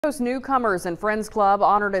Newcomers and Friends Club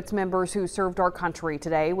honored its members who served our country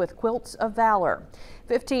today with quilts of valor.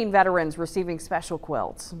 15 veterans receiving special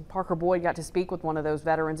quilts. Parker Boyd got to speak with one of those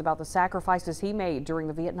veterans about the sacrifices he made during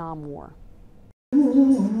the Vietnam War.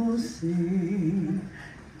 Oh, see,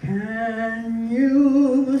 can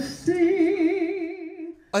you see?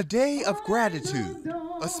 A day of gratitude,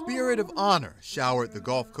 a spirit of honor showered the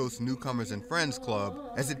Gulf Coast Newcomers and Friends Club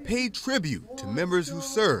as it paid tribute to members who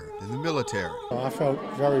served in the military. I felt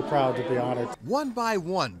very proud to be honored. One by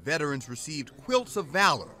one, veterans received quilts of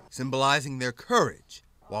valor, symbolizing their courage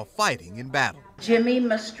while fighting in battle. Jimmy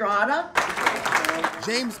Mastrada.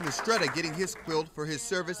 James Mastrada getting his quilt for his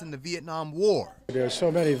service in the Vietnam War. There's so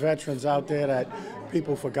many veterans out there that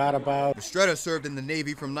people forgot about. Mastrada served in the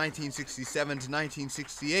Navy from 1967 to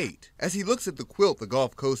 1968. As he looks at the quilt the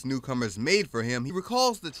Gulf Coast Newcomers made for him, he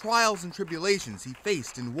recalls the trials and tribulations he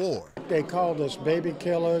faced in war. They called us baby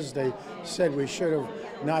killers. They said we should have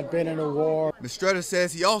not been in a war. Mastrada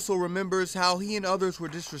says he also remembers how he and others were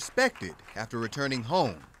disrespected after returning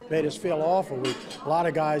home. Made us feel awful. A lot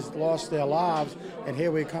of guys lost their lives, and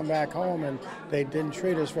here we come back home and they didn't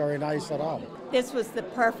treat us very nice at all. This was the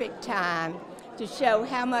perfect time to show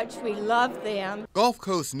how much we love them. Gulf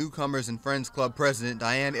Coast Newcomers and Friends Club President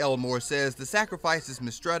Diane Elmore says the sacrifices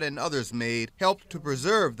Mastrada and others made helped to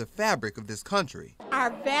preserve the fabric of this country. Our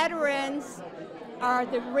veterans are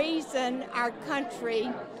the reason our country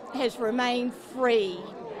has remained free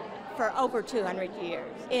for over 200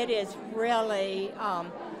 years. It is really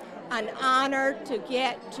an honor to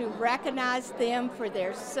get to recognize them for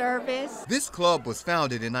their service. This club was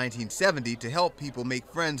founded in 1970 to help people make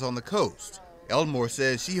friends on the coast. Elmore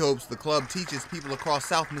says she hopes the club teaches people across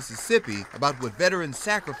South Mississippi about what veterans'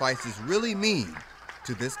 sacrifices really mean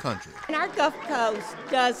to this country. And our Gulf Coast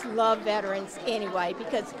does love veterans anyway,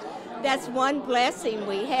 because that's one blessing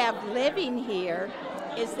we have living here,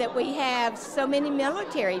 is that we have so many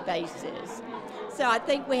military bases. So I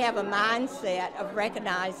think we have a mindset of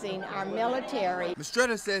recognizing our military.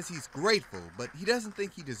 Mastrada says he's grateful, but he doesn't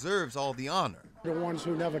think he deserves all the honor. The ones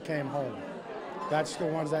who never came home, that's the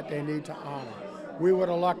ones that they need to honor. We were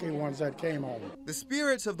the lucky ones that came home. The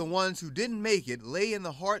spirits of the ones who didn't make it lay in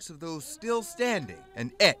the hearts of those still standing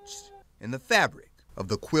and etched in the fabric of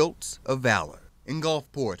the quilts of valor. In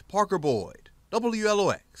Gulfport, Parker Boyd,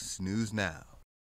 WLOX News Now.